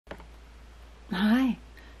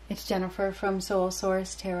It's Jennifer from Soul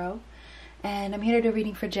Source Tarot, and I'm here to do a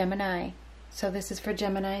reading for Gemini. So this is for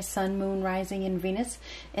Gemini, Sun, Moon, Rising, and Venus,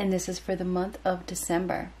 and this is for the month of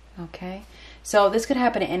December. Okay, so this could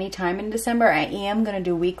happen at any time in December. I am going to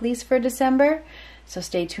do weeklies for December, so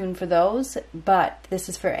stay tuned for those, but this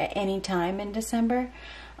is for any time in December.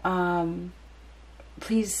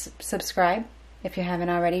 Please subscribe if you haven't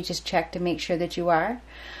already. Just check to make sure that you are.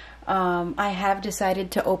 I have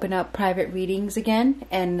decided to open up private readings again,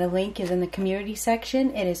 and the link is in the community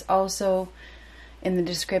section. It is also in the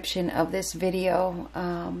description of this video.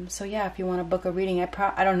 So yeah, if you want to book a reading,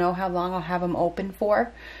 I don't know how long I'll have them open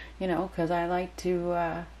for, you know, because I like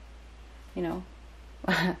to, you know,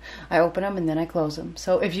 I open them and then I close them.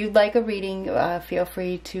 So if you'd like a reading, feel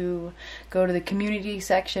free to go to the community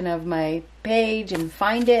section of my page and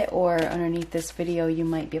find it, or underneath this video you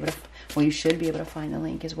might be able to, well, you should be able to find the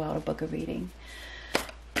link as well to book a reading.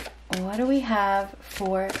 What do we have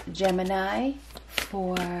for Gemini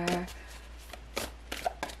for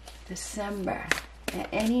December? At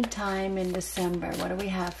any time in December, what do we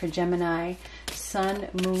have for Gemini, Sun,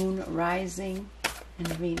 Moon, Rising, and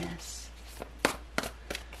Venus?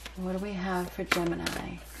 What do we have for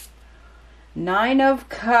Gemini? Nine of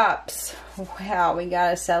Cups. Wow, we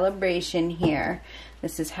got a celebration here.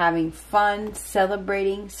 This is having fun,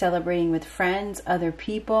 celebrating with friends, other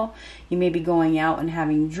people. You may be going out and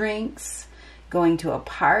having drinks, going to a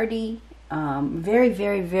party. Very,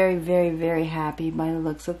 very, very, very, very happy by the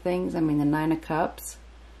looks of things. I mean, the Nine of Cups,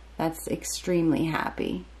 that's extremely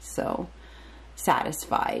happy. So,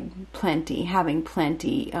 satisfied, plenty, having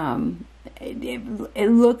plenty. It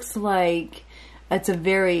looks like it's a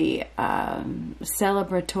very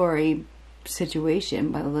celebratory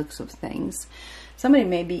situation by the looks of things. Somebody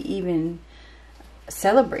may be even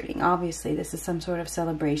celebrating. Obviously, this is some sort of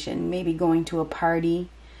celebration. Maybe going to a party.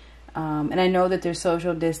 And I know that there's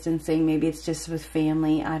social distancing. Maybe it's just with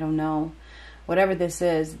family. I don't know. Whatever this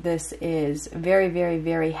is very, very,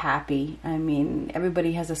 very happy. I mean,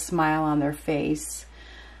 everybody has a smile on their face.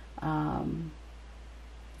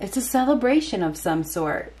 It's a celebration of some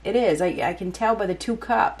sort. It is. I can tell by the Two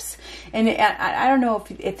Cups. And I don't know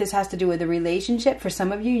if this has to do with a relationship. For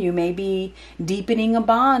some of you, you may be deepening a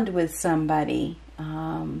bond with somebody.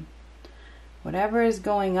 Whatever is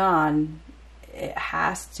going on, it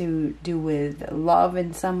has to do with love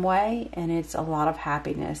in some way. And it's a lot of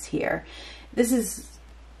happiness here. This is...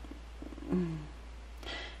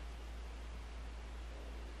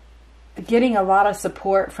 getting a lot of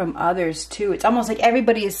support from others too. It's almost like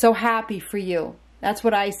everybody is so happy for you. That's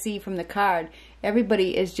what I see from the card.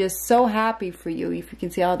 Everybody is just so happy for you. If you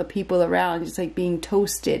can see all the people around, just like being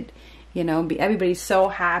toasted, you know, everybody's so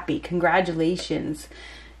happy. Congratulations.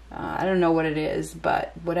 I don't know what it is,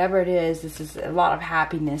 but whatever it is, this is a lot of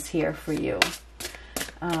happiness here for you.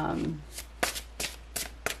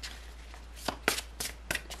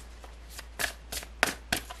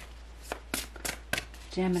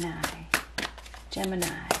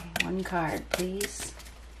 Gemini, one card, please.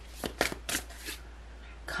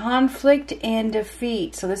 Conflict and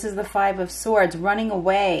defeat. So this is the Five of Swords, running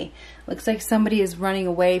away. Looks like somebody is running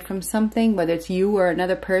away from something, whether it's you or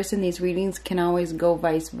another person. These readings can always go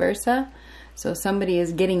vice versa. So somebody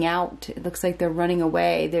is getting out. It looks like they're running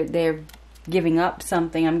away. They're giving up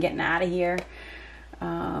something. I'm getting out of here.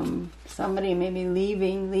 Somebody may be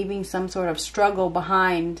leaving some sort of struggle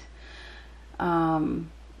behind.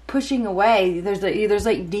 Pushing away. There's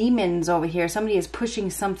like demons over here. Somebody is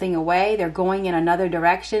pushing something away. They're going in another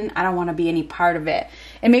direction. I don't want to be any part of it.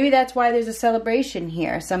 And maybe that's why there's a celebration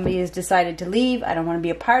here. Somebody has decided to leave. I don't want to be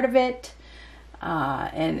a part of it.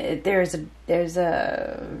 And there's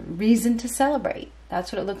a reason to celebrate.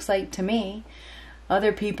 That's what it looks like to me.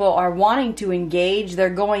 Other people are wanting to engage. They're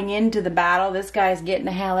going into the battle. This guy's getting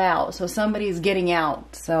the hell out. So somebody's getting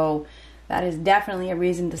out. So that is definitely a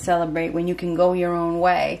reason to celebrate when you can go your own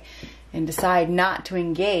way and decide not to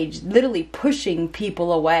engage. Literally pushing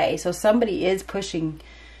people away. So somebody is pushing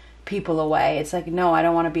people away. It's like, no, I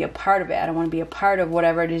don't want to be a part of it. I don't want to be a part of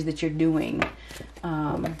whatever it is that you're doing.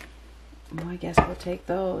 Well, I guess we'll take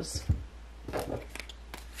those.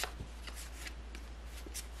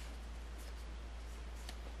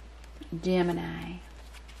 Gemini.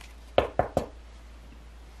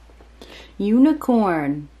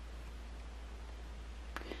 Unicorn.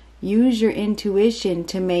 Use your intuition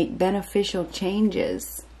to make beneficial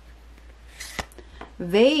changes.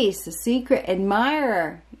 Vase, a secret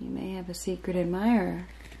admirer. You may have a secret admirer.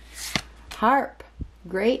 Harp,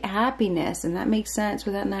 great happiness. And that makes sense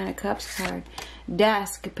with that Nine of Cups card.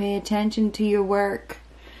 Desk, pay attention to your work.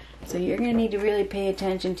 So you're going to need to really pay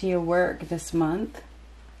attention to your work this month.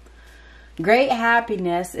 Great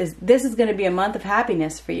happiness this is going to be a month of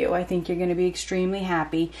happiness for you. I think you're going to be extremely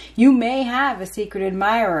happy. You may have a secret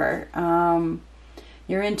admirer.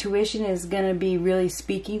 Your intuition is going to be really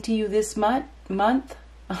speaking to you this month.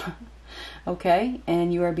 Okay,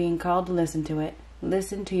 and you are being called to listen to it.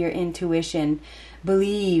 Listen to your intuition.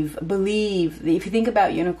 Believe. If you think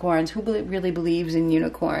about unicorns, who really believes in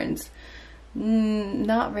unicorns?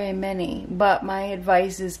 Not very many, but my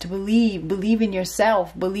advice is to believe in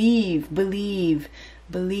yourself. Believe.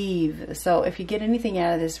 So if you get anything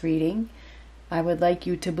out of this reading, I would like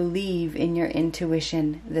you to believe in your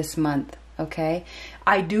intuition this month. Okay,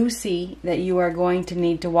 I do see that you are going to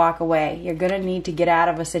need to walk away. You're going to need to get out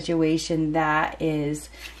of a situation that is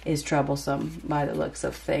troublesome by the looks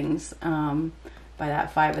of things. By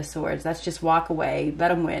that Five of Swords, that's just walk away. Let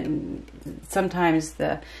them win. Sometimes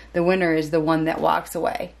the winner is the one that walks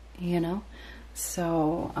away. You know,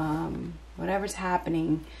 so whatever's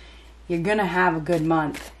happening, you're going to have a good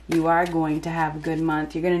month. You are going to have a good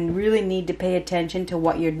month. You're going to really need to pay attention to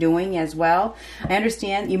what you're doing as well. I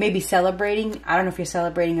understand you may be celebrating. I don't know if you're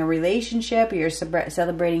celebrating a relationship, or you're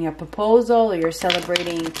celebrating a proposal, or you're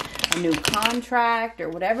celebrating a new contract, or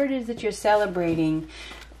whatever it is that you're celebrating.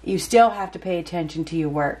 You still have to pay attention to your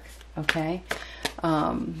work. Okay?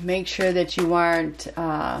 Make sure that you aren't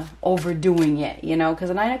overdoing it, you know, because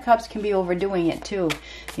the Nine of Cups can be overdoing it too.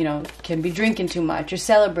 You know, can be drinking too much or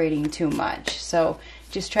celebrating too much. So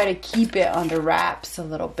just try to keep it under wraps a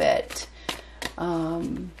little bit.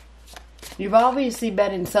 You've obviously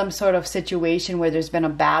been in some sort of situation where there's been a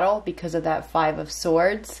battle because of that Five of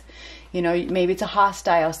Swords. You know, maybe it's a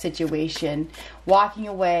hostile situation. Walking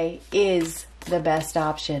away is the best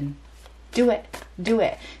option. Do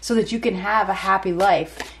it so that you can have a happy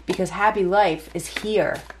life, because happy life is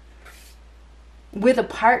here with a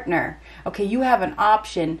partner. Okay, you have an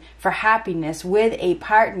option for happiness with a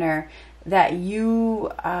partner that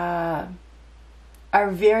you are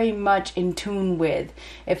very much in tune with.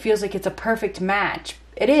 It feels like it's a perfect match.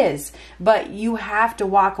 It is, but you have to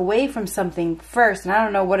walk away from something first, and I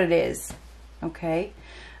don't know what it is. Okay,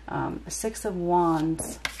 Six of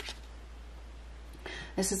Wands.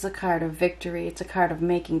 This is a card of victory. It's a card of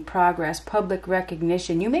making progress, public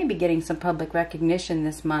recognition. You may be getting some public recognition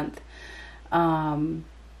this month. Something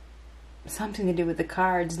to do with the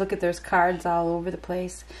cards. Look at, there's cards all over the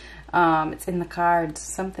place. It's in the cards.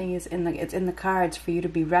 Something is it's in the cards for you to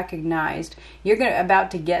be recognized. You're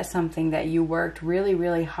about to get something that you worked really,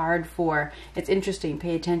 really hard for. It's interesting.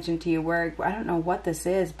 Pay attention to your work. I don't know what this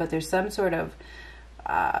is, but there's some sort of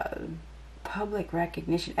public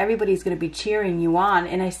recognition. Everybody's going to be cheering you on,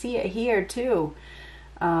 and I see it here too.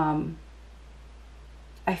 I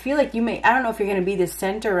feel like you may, I don't know if you're going to be the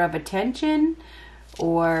center of attention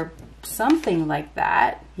or something like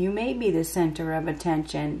that. You may be the center of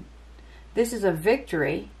attention. This is a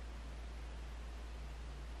victory.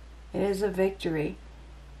 It is a victory.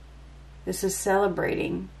 This is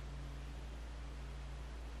celebrating.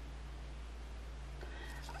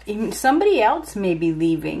 Even somebody else may be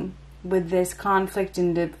leaving with this conflict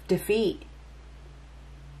and defeat.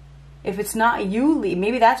 If it's not you,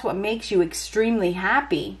 maybe that's what makes you extremely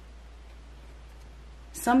happy.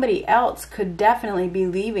 Somebody else could definitely be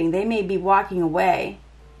leaving. They may be walking away.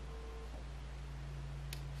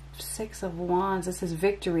 Six of Wands. This is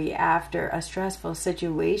victory after a stressful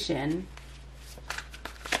situation.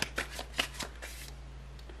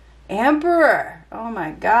 Emperor. Oh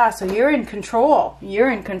my gosh. So you're in control. You're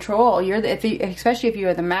in control. Especially if you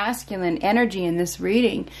are the masculine energy in this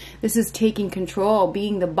reading. This is taking control,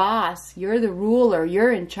 being the boss. You're the ruler.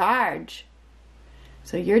 You're in charge.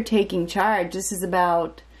 So you're taking charge. This is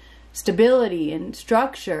about stability and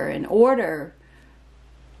structure and order.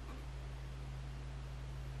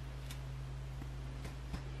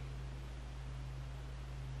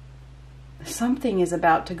 Something is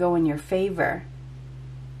about to go in your favor.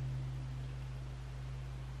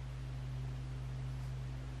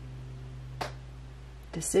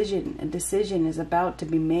 A decision is about to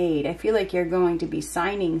be made. I feel like you're going to be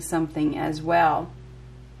signing something as well.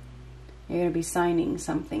 You're going to be signing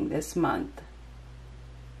something this month.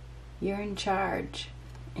 You're in charge.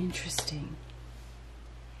 Interesting.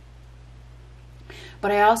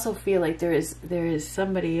 But I also feel like there is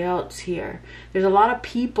somebody else here. There's a lot of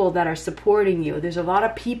people that are supporting you. There's a lot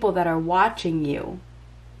of people that are watching you.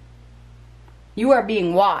 You are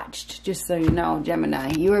being watched, just so you know,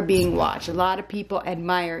 Gemini. You are being watched. A lot of people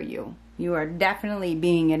admire you. You are definitely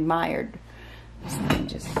being admired.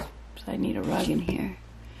 I need a rug in here.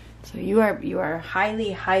 So you are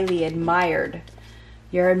highly, highly admired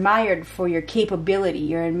You're admired for your capability.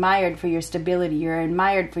 You're admired for your stability. You're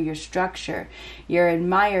admired for your structure. You're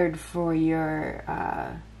admired for your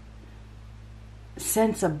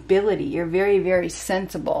sensibility. You're very, very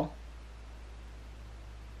sensible.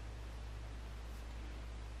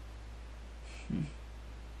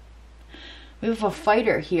 We have a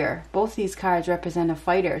fighter here. Both these cards represent a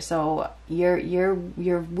fighter. So your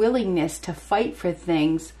willingness to fight for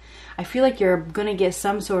things, I feel like you're going to get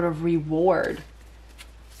some sort of reward.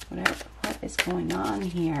 What is going on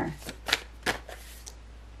here?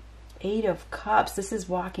 8 of Cups. This is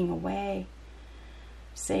walking away.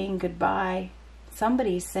 Saying goodbye.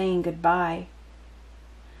 Somebody's saying goodbye.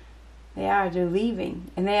 They're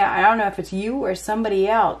leaving. And I don't know if it's you or somebody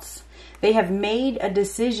else. They have made a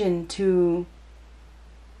decision to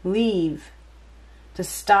leave, to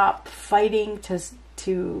stop fighting,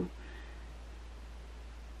 to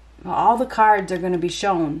all the cards are going to be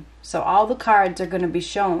shown. So all the cards are going to be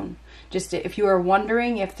shown. Just if you are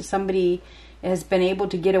wondering if somebody has been able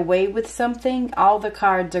to get away with something, all the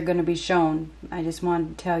cards are going to be shown. I just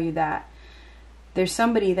wanted to tell you that. There's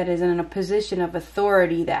somebody that is in a position of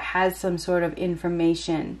authority that has some sort of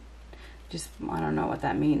information. Just, I don't know what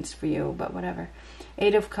that means for you, but whatever.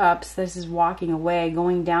 8 of Cups, this is walking away,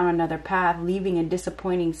 going down another path, leaving a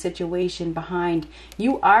disappointing situation behind.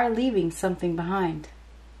 You are leaving something behind.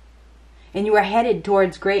 And you are headed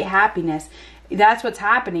towards great happiness. That's what's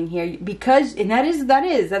happening here. Because, and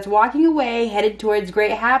that's walking away, headed towards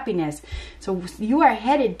great happiness. So you are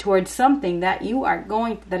headed towards something that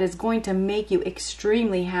that is going to make you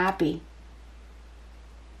extremely happy.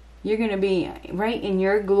 You're going to be right in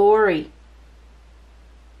your glory.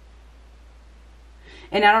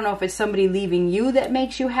 And I don't know if it's somebody leaving you that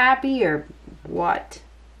makes you happy or what.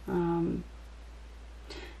 Now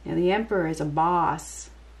the Emperor is a boss.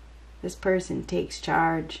 This person takes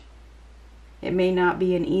charge. It may not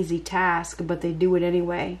be an easy task, but they do it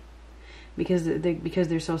anyway. Because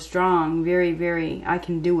they're so strong. Very, very, I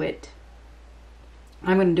can do it.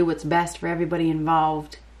 I'm going to do what's best for everybody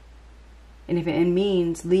involved. And if it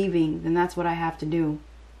means leaving, then that's what I have to do.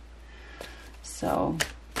 So,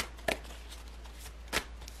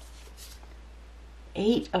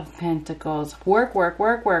 8 of Pentacles. Work.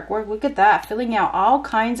 Look at that. Filling out all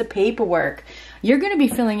kinds of paperwork. You're going to be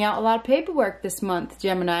filling out a lot of paperwork this month,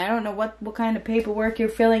 Gemini. I don't know what kind of paperwork you're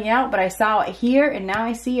filling out, but I saw it here and now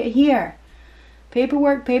I see it here.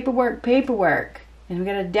 Paperwork. And we've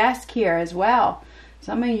got a desk here as well.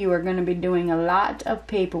 Some of you are going to be doing a lot of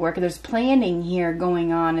paperwork. There's planning here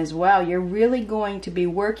going on as well. You're really going to be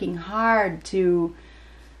working hard to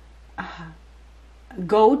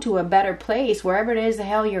go to a better place, wherever it is the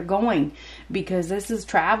hell you're going, because this is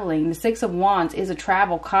traveling. The 6 of Wands is a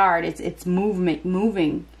travel card. It's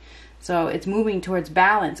moving. So it's moving towards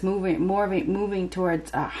balance, moving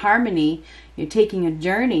towards harmony. You're taking a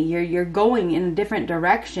journey. You're going in a different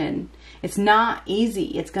direction. It's not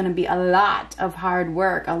easy. It's going to be a lot of hard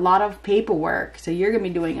work, a lot of paperwork. So you're going to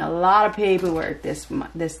be doing a lot of paperwork this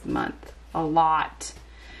month. A lot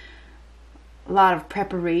of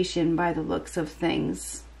preparation by the looks of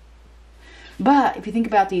things. But if you think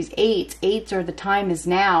about these 8s are the time is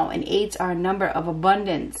now, and 8s are a number of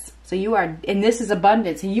abundance. So you are, and this is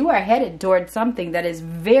abundance, and you are headed towards something that is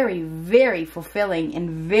very, very fulfilling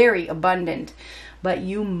and very abundant. But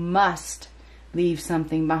you must leave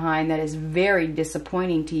something behind that is very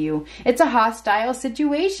disappointing to you. It's a hostile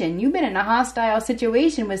situation. You've been in a hostile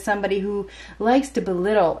situation with somebody who likes to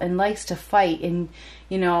belittle and likes to fight and,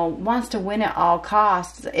 you know, wants to win at all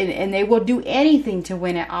costs, and they will do anything to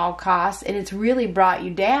win at all costs, and it's really brought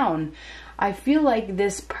you down. I feel like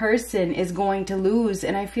this person is going to lose,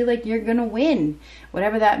 and I feel like you're going to win,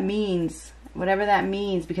 whatever that means. Whatever that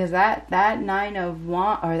means, because that 9 of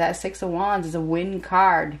Wands, or that 6 of Wands, is a win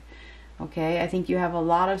card. Okay, I think you have a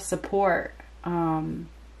lot of support. And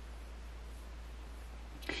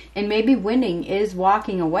maybe winning is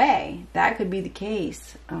walking away. That could be the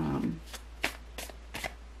case.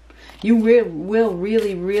 You will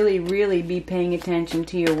really, really, really be paying attention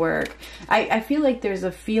to your work. I feel like there's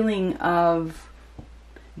a feeling of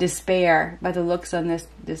despair by the looks on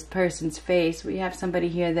this person's face. We have somebody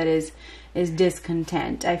here that is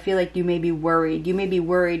discontent. I feel like you may be worried. You may be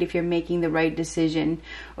worried if you're making the right decision,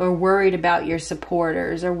 or worried about your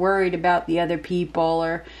supporters, or worried about the other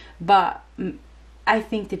people, but I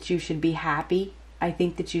think that you should be happy. I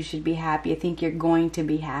think that you should be happy. I think you're going to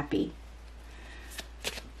be happy.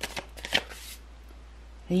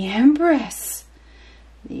 The Empress.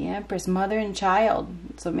 The Empress, mother and child.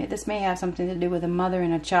 So this may have something to do with a mother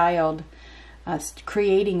and a child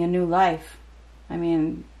creating a new life. I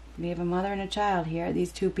mean, we have a mother and a child here.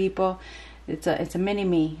 These two people, It's a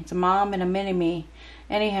mini-me. It's a mom and a mini-me.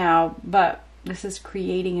 Anyhow, but this is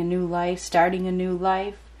creating a new life, starting a new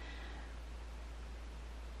life.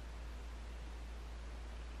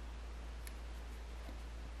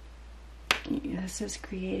 This is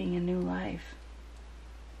creating a new life.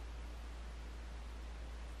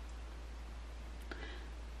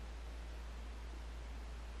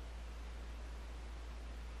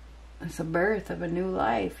 It's a birth of a new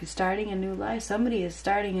life. You're starting a new life. Somebody is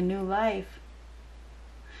starting a new life.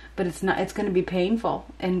 But it's going to be painful.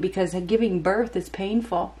 And because giving birth is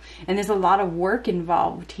painful. And there's a lot of work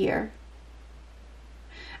involved here.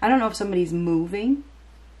 I don't know if somebody's moving.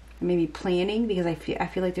 Maybe planning, because I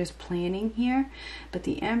feel like there's planning here. But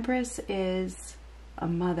the Empress is a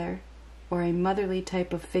mother, or a motherly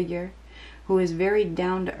type of figure, who is very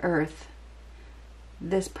down to earth.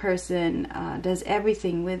 This person does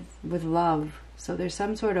everything with love. So there's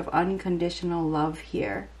some sort of unconditional love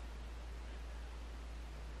here.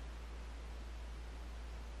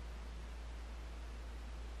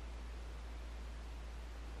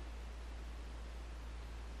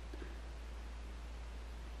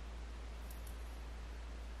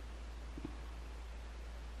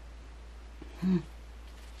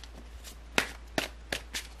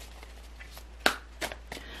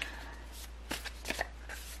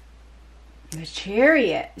 The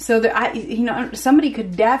Chariot. So somebody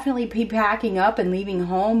could definitely be packing up and leaving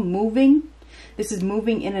home, moving. This is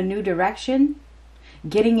moving in a new direction,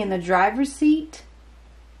 getting in the driver's seat,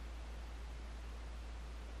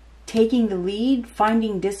 taking the lead,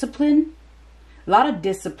 finding discipline. A lot of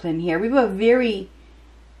discipline here. We have a very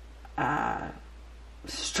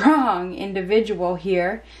strong individual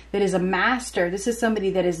here that is a master. This is somebody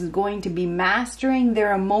that is going to be mastering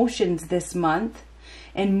their emotions this month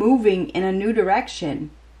and moving in a new direction.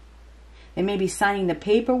 They may be signing the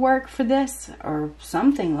paperwork for this or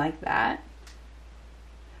something like that.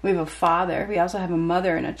 We have a father. We also have a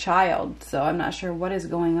mother and a child. So I'm not sure what is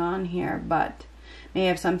going on here, but may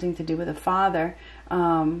have something to do with a father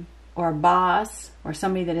or a boss or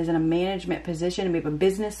somebody that is in a management position. We have a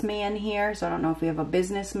businessman here. So I don't know if we have a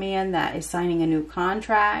businessman that is signing a new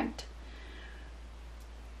contract.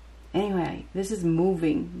 Anyway, this is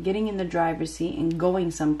moving, getting in the driver's seat and going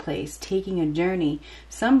someplace, taking a journey.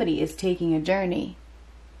 Somebody is taking a journey.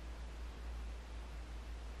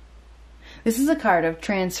 This is a card of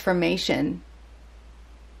transformation.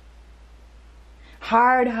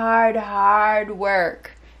 Hard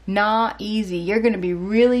work. Not easy. You're going to be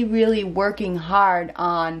really, really working hard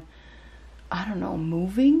on, I don't know,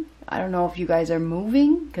 moving. I don't know if you guys are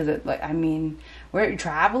moving, because we're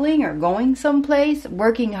traveling or going someplace,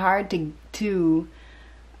 working hard to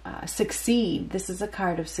succeed. This is a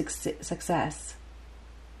card of success.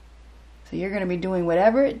 So you're going to be doing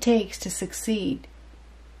whatever it takes to succeed.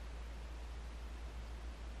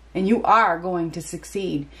 And you are going to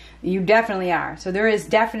succeed. You definitely are. So there is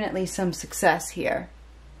definitely some success here.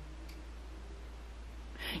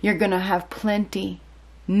 You're going to have plenty.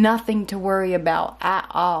 Nothing to worry about at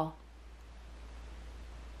all.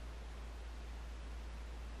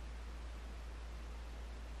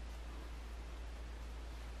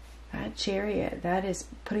 That Chariot, that is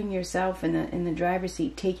putting yourself in the driver's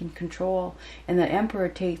seat, taking control. And the Emperor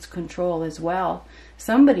takes control as well.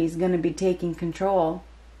 Somebody's going to be taking control.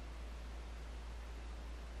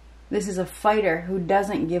 This is a fighter who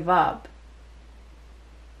doesn't give up.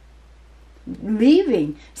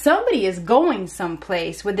 Leaving. Somebody is going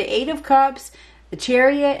someplace. With the Eight of Cups, the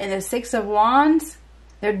Chariot, and the Six of Wands,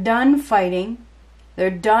 they're done fighting. They're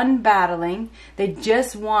done battling. They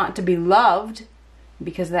just want to be loved.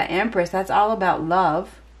 Because that Empress, that's all about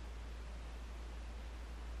love.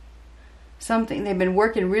 Something they've been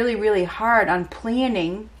working really, really hard on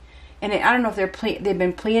planning. And I don't know if they've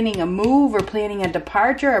been planning a move or planning a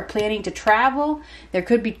departure or planning to travel. There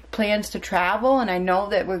could be plans to travel. And I know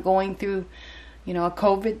that we're going through, a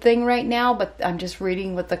COVID thing right now. But I'm just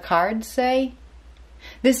reading what the cards say.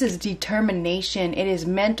 This is determination. It is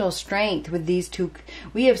mental strength with these two.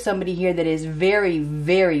 We have somebody here that is very,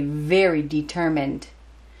 very, very determined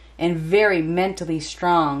and very mentally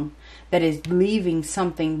strong, that is leaving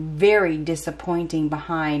something very disappointing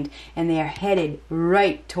behind, and they are headed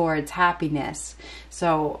right towards happiness.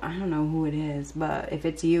 So I don't know who it is, but if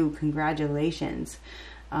it's you, congratulations.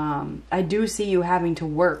 I do see you having to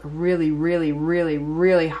work really, really, really,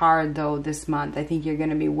 really hard though this month. I think you're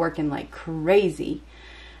going to be working like crazy.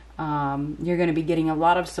 You're going to be getting a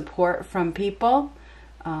lot of support from people.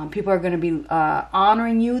 People are going to be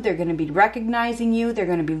honoring you. They're going to be recognizing you. They're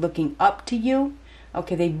going to be looking up to you.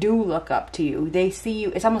 Okay, they do look up to you. They see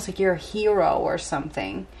you. It's almost like you're a hero or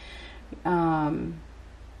something.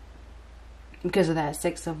 because of that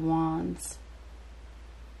Six of Wands.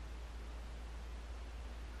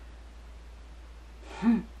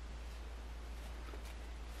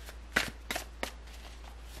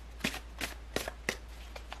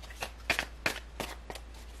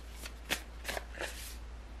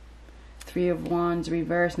 Three of Wands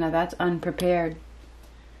reversed. Now that's unprepared.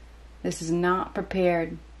 This is not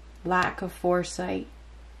prepared. Lack of foresight.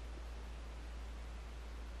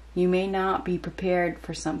 You may not be prepared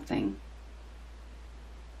for something.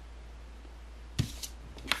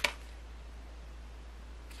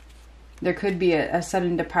 There could be a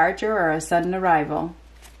sudden departure or a sudden arrival.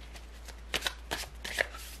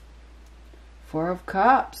 Four of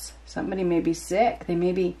Cups. Somebody may be sick. They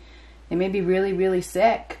may be really, really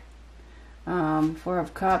sick. Four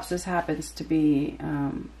of Cups. This happens to be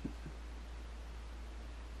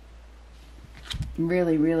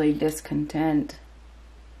really, really discontent,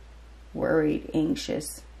 worried,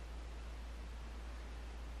 anxious.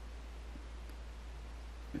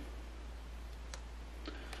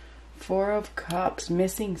 Four of Cups,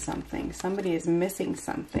 missing something. Somebody is missing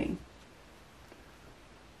something.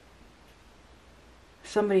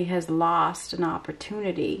 Somebody has lost an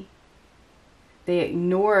opportunity. They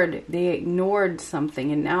ignored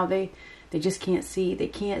something, and now they just can't see. They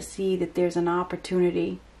can't see that there's an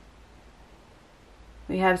opportunity.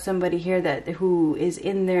 We have somebody here who is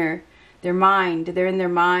in their mind. They're in their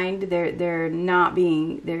mind. They're not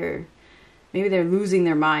being. Maybe they're losing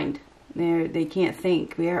their mind. They can't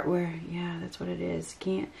think. Yeah, that's what it is.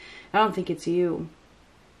 Can't. I don't think it's you.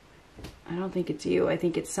 I don't think it's you. I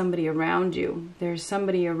think it's somebody around you. There's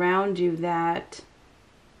somebody around you that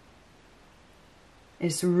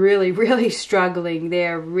is really, really struggling.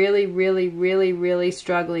 They're really, really, really, really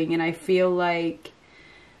struggling. And I feel like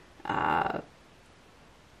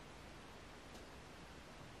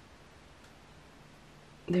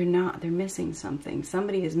they're missing something.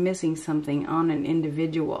 Somebody is missing something on an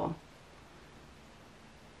individual.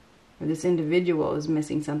 Or this individual is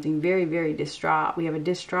missing something. Very, very distraught. We have a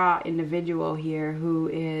distraught individual here who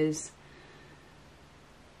is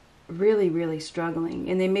really, really struggling.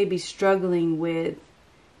 And they may be struggling with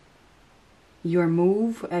your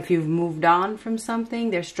move. If you've moved on from something,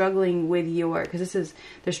 they're struggling with your,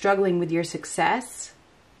 they're struggling with your success.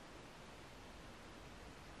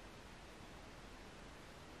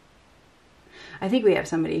 I think we have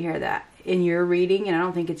somebody here that in your reading, and I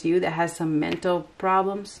don't think it's you, that has some mental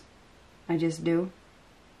problems. I just do.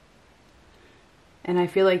 And I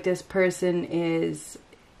feel like this person is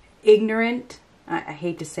ignorant. I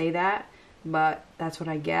hate to say that, but that's what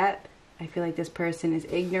I get. I feel like this person is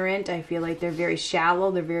ignorant. I feel like they're very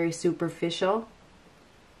shallow. They're very superficial.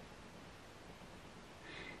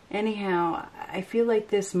 Anyhow, I feel like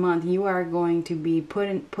this month you are going to be put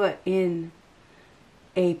in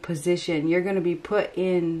a position. You're going to be put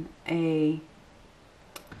in a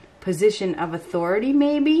position of authority,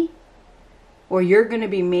 maybe. Or you're going to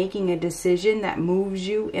be making a decision that moves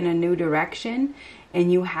you in a new direction, and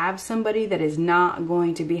you have somebody that is not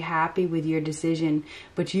going to be happy with your decision,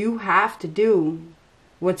 but you have to do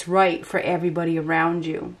what's right for everybody around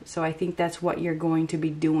you. So I think that's what you're going to be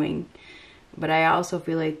doing. But I also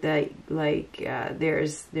feel like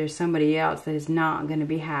there's somebody else that is not going to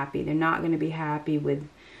be happy. They're not going to be happy with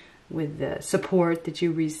the support that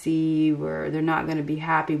you receive, or they're not going to be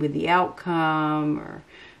happy with the outcome, or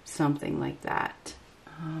something like that.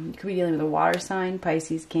 You could be dealing with a water sign,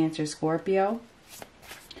 Pisces, Cancer, Scorpio.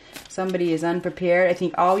 Somebody is unprepared. I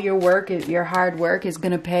think all your work, your hard work, is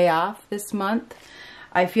going to pay off this month.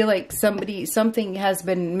 I feel like something has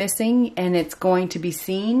been missing, and it's going to be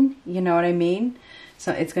seen. You know what I mean?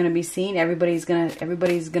 So it's going to be seen. Everybody's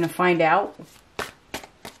gonna find out.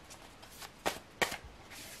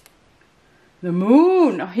 The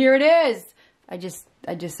Moon. Oh, here it is. I just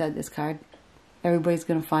said this card. Everybody's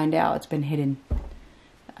going to find out. It's been hidden.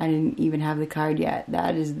 I didn't even have the card yet.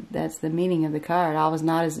 That's the meaning of the card. All is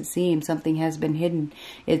not as it seems. Something has been hidden.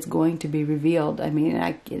 It's going to be revealed. I mean,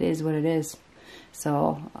 it is what it is.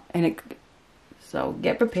 So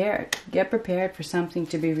get prepared. Get prepared for something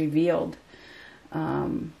to be revealed.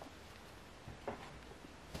 There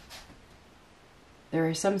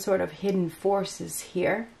are some sort of hidden forces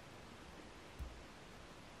here.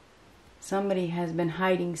 Somebody has been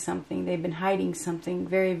hiding something. They've been hiding something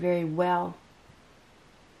very, very well.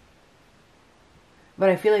 But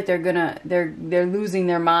I feel like they're losing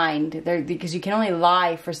their mind. Because you can only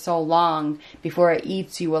lie for so long before it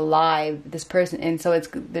eats you alive. This person, and so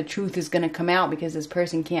the truth is going to come out because this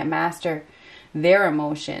person can't master their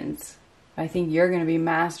emotions. I think you're going to be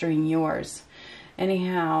mastering yours.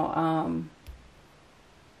 Anyhow,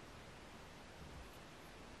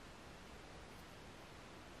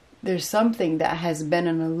 there's something that has been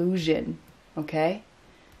an illusion, okay?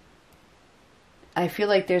 I feel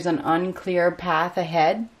like there's an unclear path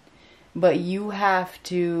ahead, but you have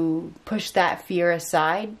to push that fear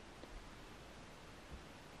aside.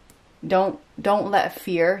 Don't let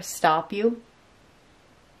fear stop you.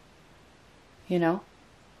 You know?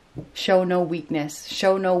 Show no weakness.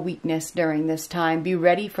 Show no weakness during this time. Be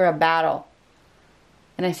ready for a battle.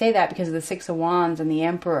 And I say that because of the Six of Wands and the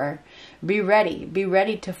Emperor. Be ready. Be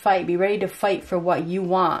ready to fight. Be ready to fight for what you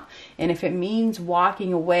want. And if it means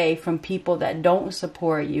walking away from people that don't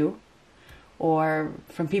support you, or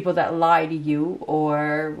from people that lie to you,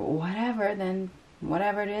 or whatever, then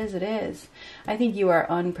whatever it is, it is. I think you are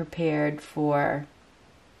unprepared for,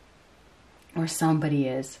 or somebody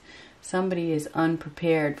is. Somebody is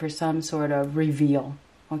unprepared for some sort of reveal.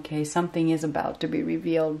 Okay, something is about to be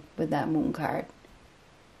revealed with that Moon card.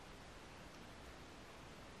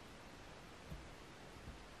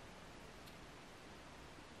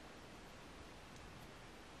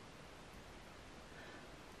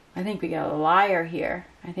 I think we got a liar here.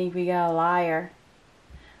 I think we got a liar.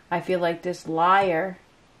 I feel like this liar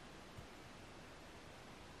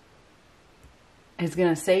is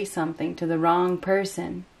going to say something to the wrong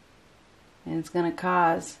person. And it's going to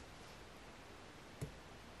cause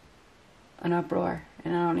an uproar.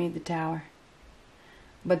 And I don't need the Tower.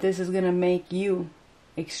 But this is going to make you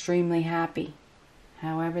extremely happy.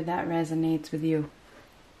 However that resonates with you.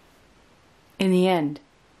 In the end.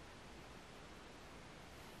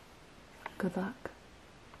 Good luck.